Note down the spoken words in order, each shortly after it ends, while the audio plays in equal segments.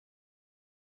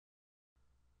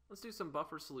Let's do some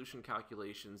buffer solution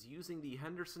calculations using the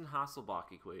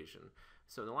Henderson-Hasselbalch equation.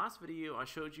 So in the last video I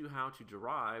showed you how to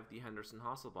derive the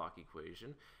Henderson-Hasselbalch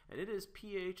equation, and it is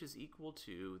pH is equal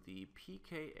to the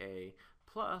pKa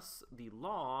plus the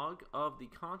log of the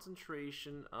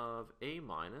concentration of A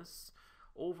minus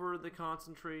over the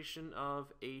concentration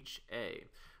of HA.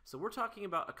 So we're talking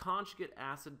about a conjugate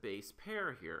acid-base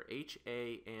pair here,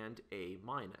 HA and A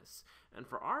minus. And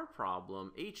for our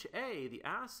problem, HA, the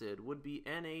acid, would be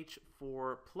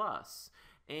NH4 plus,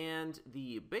 and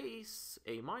the base,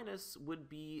 A minus, would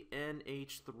be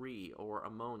NH3 or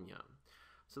ammonia.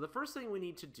 So the first thing we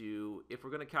need to do if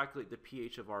we're going to calculate the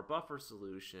pH of our buffer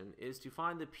solution is to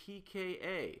find the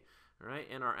pKa, right?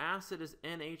 And our acid is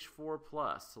NH4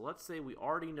 plus. So let's say we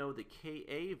already know the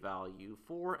Ka value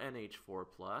for NH4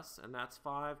 plus, and that's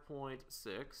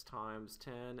 5.6 times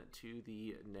 10 to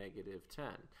the negative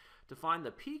 10. To find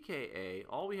the pKa,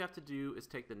 all we have to do is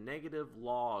take the negative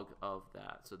log of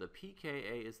that. So the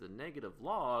pKa is the negative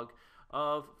log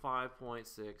of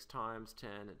 5.6 times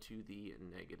 10 to the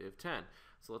negative 10.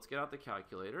 So let's get out the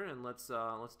calculator and let's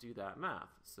do that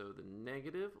math. So the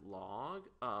negative log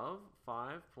of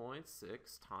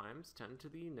 5.6 times 10 to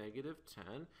the negative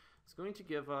 10 is going to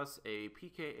give us a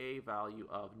pKa value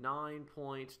of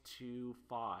 9.25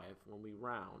 when we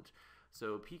round.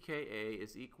 So pKa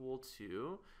is equal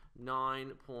to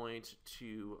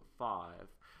 9.25.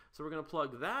 So we're going to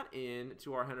plug that in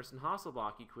to our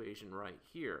Henderson-Hasselbalch equation right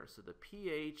here. So the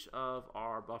pH of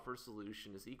our buffer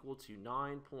solution is equal to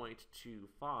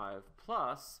 9.25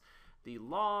 plus the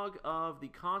log of the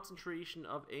concentration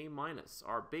of A minus,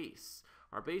 our base.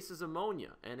 Our base is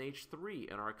ammonia,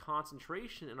 NH3, and our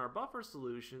concentration in our buffer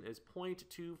solution is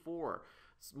 0.24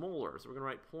 molar. So we're going to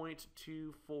write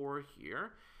 0.24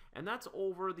 here. And that's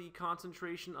over the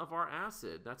concentration of our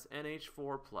acid. That's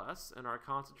NH4 plus, and our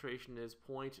concentration is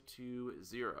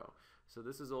 0.20. So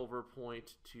this is over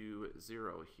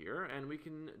 0.20 here, and we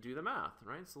can do the math,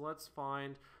 right? So let's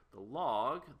find the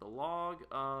log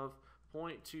of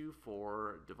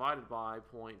 0.24 divided by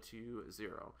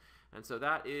 0.20. And so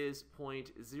that is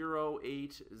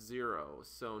 0.080.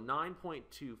 So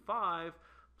 9.25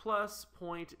 plus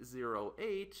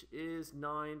 0.08 is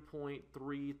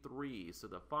 9.33. So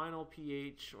the final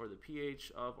pH, or the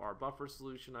pH of our buffer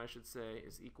solution, I should say,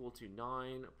 is equal to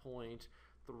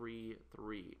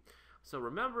 9.33. So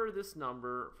remember this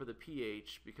number for the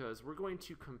pH because we're going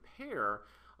to compare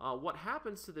what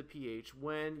happens to the pH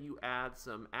when you add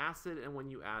some acid and when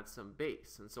you add some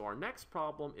base. And so our next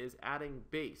problem is adding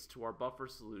base to our buffer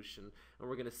solution, and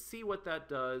we're going to see what that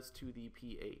does to the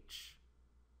pH.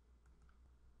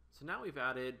 So now we've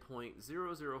added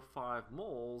 0.005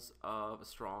 moles of a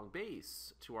strong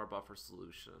base to our buffer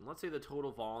solution. Let's say the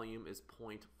total volume is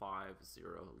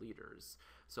 0.50 liters.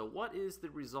 So what is the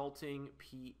resulting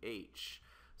pH?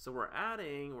 So we're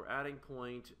adding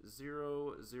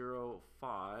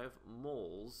 0.005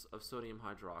 moles of sodium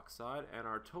hydroxide, and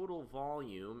our total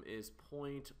volume is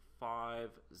 0.50.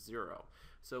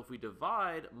 So if we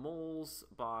divide moles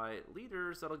by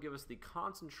liters, that'll give us the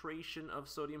concentration of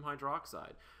sodium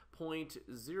hydroxide.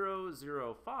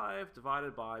 0.005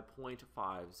 divided by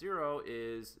 0.50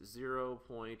 is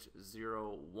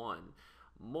 0.01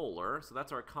 molar. So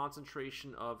that's our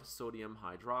concentration of sodium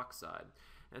hydroxide.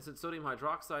 And since sodium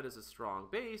hydroxide is a strong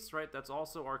base, right, that's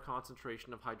also our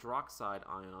concentration of hydroxide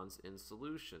ions in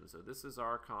solution. So this is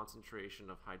our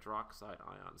concentration of hydroxide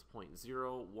ions,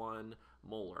 0.01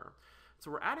 molar. So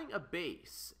we're adding a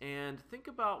base, and think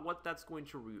about what that's going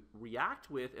to react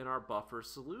with in our buffer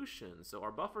solution. So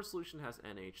our buffer solution has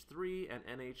NH3 and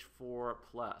NH4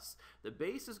 plus. The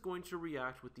base is going to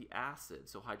react with the acid,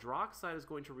 so hydroxide is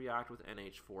going to react with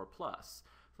NH4 plus.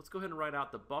 Let's go ahead and write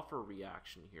out the buffer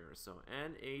reaction here. So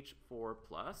NH4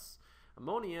 plus,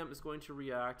 ammonium is going to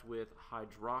react with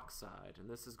hydroxide, and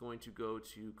this is going to go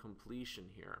to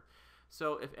completion here.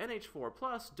 So if NH4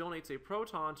 plus donates a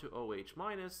proton to OH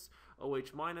minus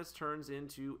turns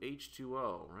into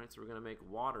H2O, right? So we're going to make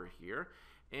water here.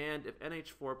 And if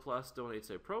NH4 plus donates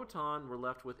a proton, we're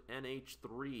left with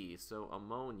NH3, so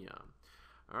ammonia.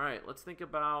 All right, let's think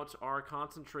about our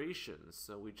concentrations.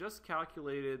 So we just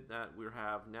calculated that we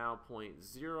have now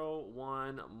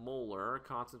 0.01 molar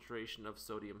concentration of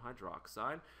sodium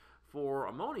hydroxide. For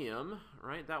ammonium,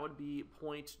 right, that would be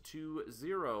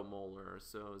 0.20 molar,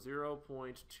 so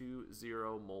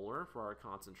 0.20 molar for our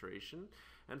concentration.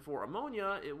 And for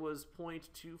ammonia, it was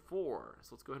 0.24. So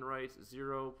let's go ahead and write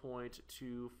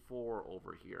 0.24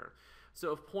 over here.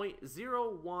 So if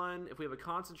 0.01, if we have a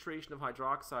concentration of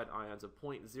hydroxide ions of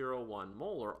 0.01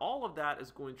 molar, all of that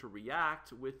is going to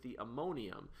react with the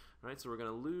ammonium, right? So we're going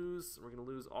to lose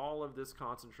all of this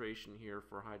concentration here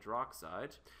for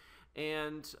hydroxide,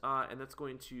 and that's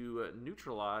going to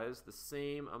neutralize the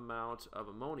same amount of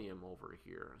ammonium over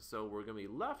here. So we're going to be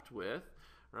left with,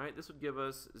 right, this would give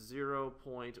us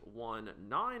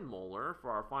 0.19 molar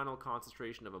for our final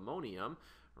concentration of ammonium,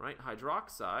 right?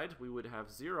 Hydroxide, we would have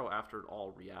 0 after it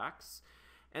all reacts.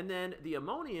 And then the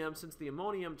ammonium, since the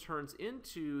ammonium turns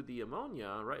into the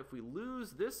ammonia, right, if we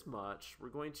lose this much, we're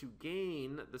going to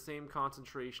gain the same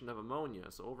concentration of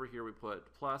ammonia. So over here we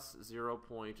put plus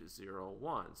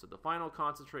 0.01. So the final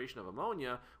concentration of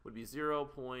ammonia would be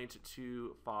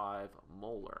 0.25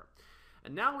 molar.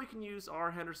 And now we can use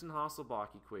our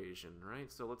Henderson-Hasselbalch equation,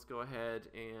 right? So let's go ahead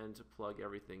and plug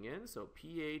everything in. So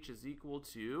pH is equal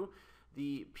to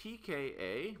the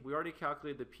pKa. We already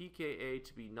calculated the pKa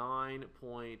to be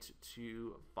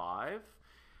 9.25,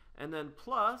 and then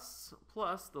plus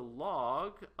the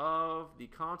log of the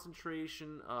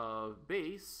concentration of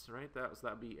base, right?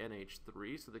 That'd be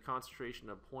NH3, so the concentration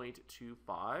of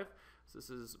 0.25. So this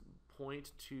is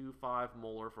 0.25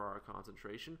 molar for our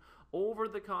concentration over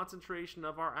the concentration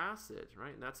of our acid,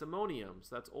 right? And that's ammonium,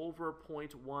 so that's over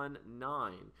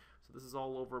 0.19. So this is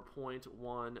all over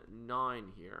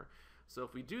 0.19 here. So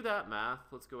if we do that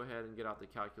math, let's go ahead and get out the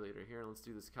calculator here and let's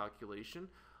do this calculation.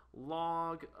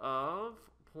 Log of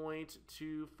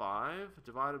 0.25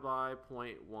 divided by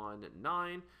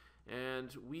 0.19,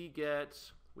 and we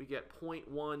get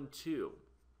 0.12.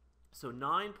 So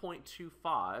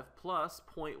 9.25 plus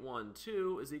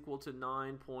 0.12 is equal to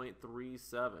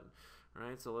 9.37.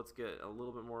 Right, so let's get a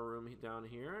little bit more room down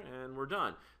here, and we're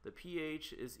done. The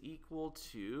pH is equal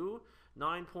to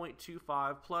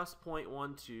 9.25 plus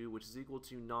 0.12, which is equal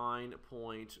to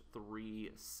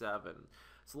 9.37.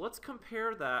 So let's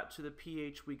compare that to the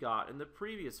pH we got in the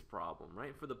previous problem,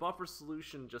 right? For the buffer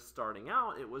solution just starting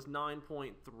out, it was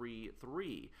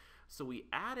 9.33. So we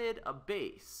added a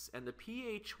base, and the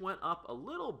pH went up a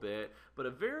little bit, but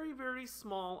a very, very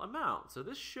small amount. So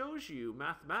this shows you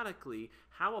mathematically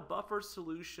how a buffer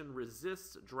solution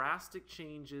resists drastic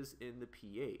changes in the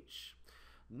pH.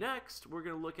 Next, we're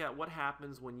going to look at what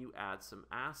happens when you add some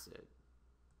acid.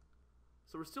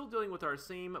 So we're still dealing with our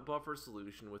same buffer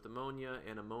solution with ammonia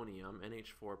and ammonium,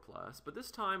 NH4+, but this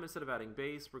time instead of adding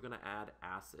base, we're going to add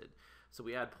acid. So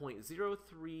we add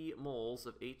 0.03 moles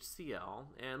of HCl,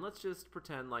 and let's just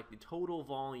pretend like the total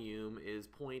volume is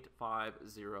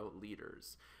 0.50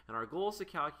 liters. And our goal is to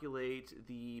calculate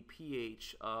the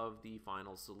pH of the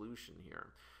final solution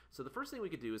here. So the first thing we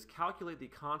could do is calculate the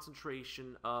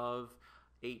concentration of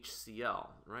HCl,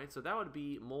 right? So that would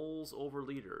be moles over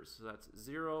liters. So that's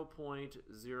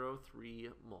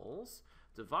 0.03 moles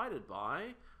divided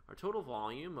by our total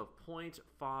volume of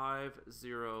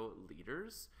 0.50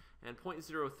 liters. And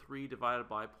 0.03 divided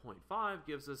by 0.5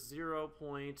 gives us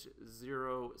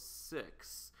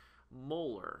 0.06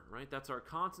 molar, right? That's our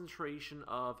concentration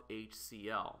of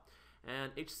HCl.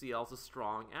 And HCl is a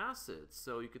strong acid,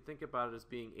 so you could think about it as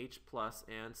being H plus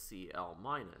and Cl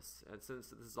minus. And since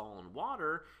this is all in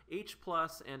water, H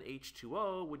plus and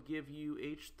H2O would give you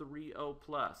H3O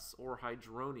plus, or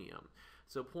hydronium.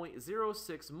 So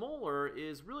 0.06 molar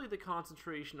is really the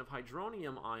concentration of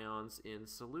hydronium ions in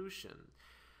solution.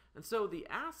 And so the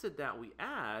acid that we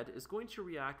add is going to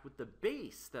react with the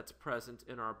base that's present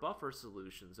in our buffer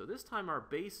solution. So this time our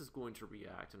base is going to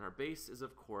react, and our base is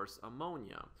of course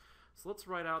ammonia. So let's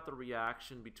write out the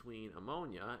reaction between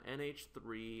ammonia,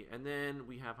 NH3, and then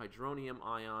we have hydronium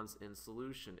ions in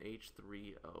solution,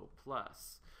 H3O+.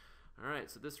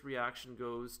 Alright, so this reaction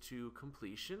goes to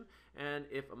completion, and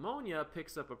if ammonia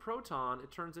picks up a proton,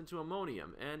 it turns into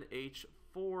ammonium,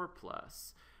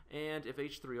 NH4+. And if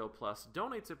H3O+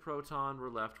 donates a proton, we're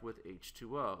left with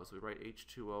H2O. So we write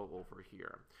H2O over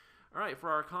here. All right, for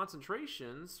our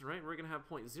concentrations, right, we're going to have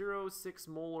 0.06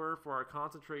 molar for our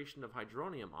concentration of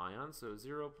hydronium ions, so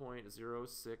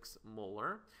 0.06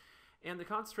 molar. And the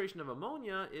concentration of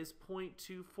ammonia is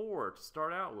 0.24 to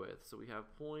start out with. So we have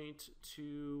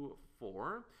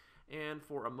 0.24. And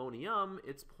for ammonium,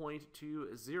 it's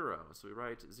 0.20. So we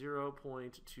write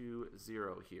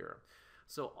 0.20 here.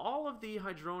 So all of the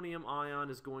hydronium ion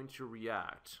is going to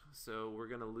react. So we're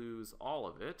going to lose all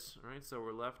of it, right? So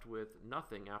we're left with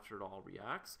nothing after it all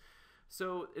reacts.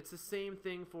 So it's the same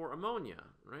thing for ammonia,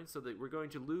 right? So that we're going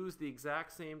to lose the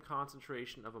exact same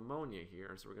concentration of ammonia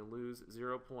here. So we're going to lose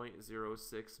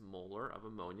 0.06 molar of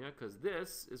ammonia because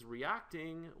this is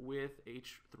reacting with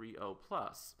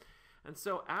H3O+. And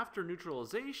so after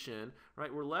neutralization,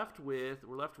 right, we're left with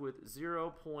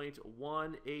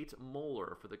 0.18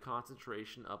 molar for the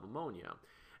concentration of ammonia.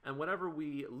 And whatever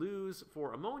we lose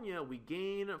for ammonia, we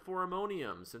gain for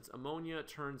ammonium, since ammonia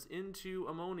turns into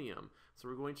ammonium. So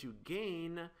we're going to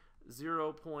gain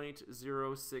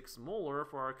 0.06 molar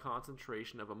for our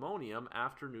concentration of ammonium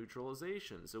after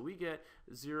neutralization. So we get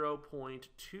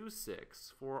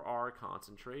 0.26 for our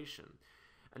concentration.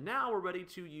 And now we're ready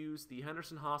to use the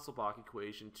Henderson-Hasselbalch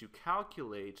equation to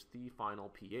calculate the final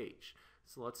pH.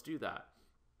 So let's do that.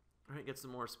 All right, get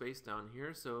some more space down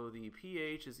here. So the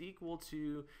pH is equal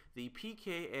to the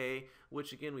pKa,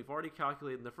 which again we've already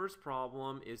calculated in the first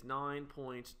problem, is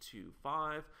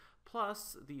 9.25,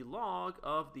 plus the log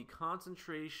of the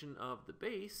concentration of the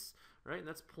base, right, and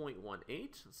that's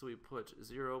 0.18, so we put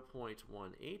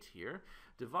 0.18 here,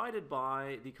 divided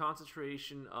by the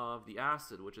concentration of the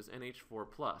acid, which is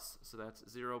NH4+, so that's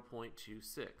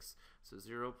 0.26. So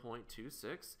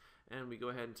 0.26, and we go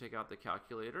ahead and take out the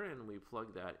calculator and we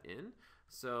plug that in.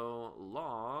 So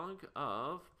log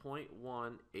of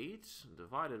 0.18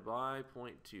 divided by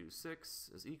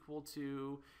 0.26 is equal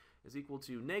to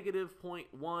negative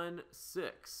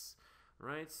 0.16.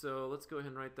 Right, so let's go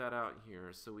ahead and write that out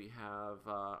here. So we have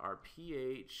our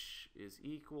pH is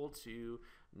equal to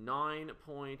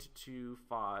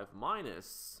 9.25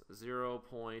 minus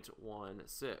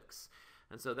 0.16.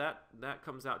 And so that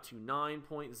comes out to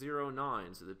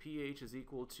 9.09. So the pH is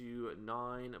equal to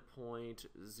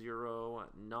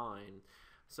 9.09.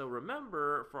 So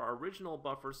remember, for our original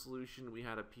buffer solution, we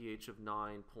had a pH of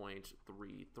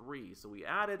 9.33. So we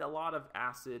added a lot of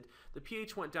acid. The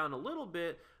pH went down a little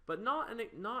bit, but not an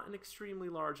extremely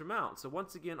large amount. So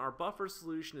once again, our buffer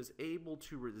solution is able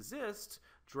to resist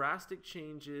drastic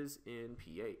changes in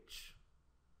pH.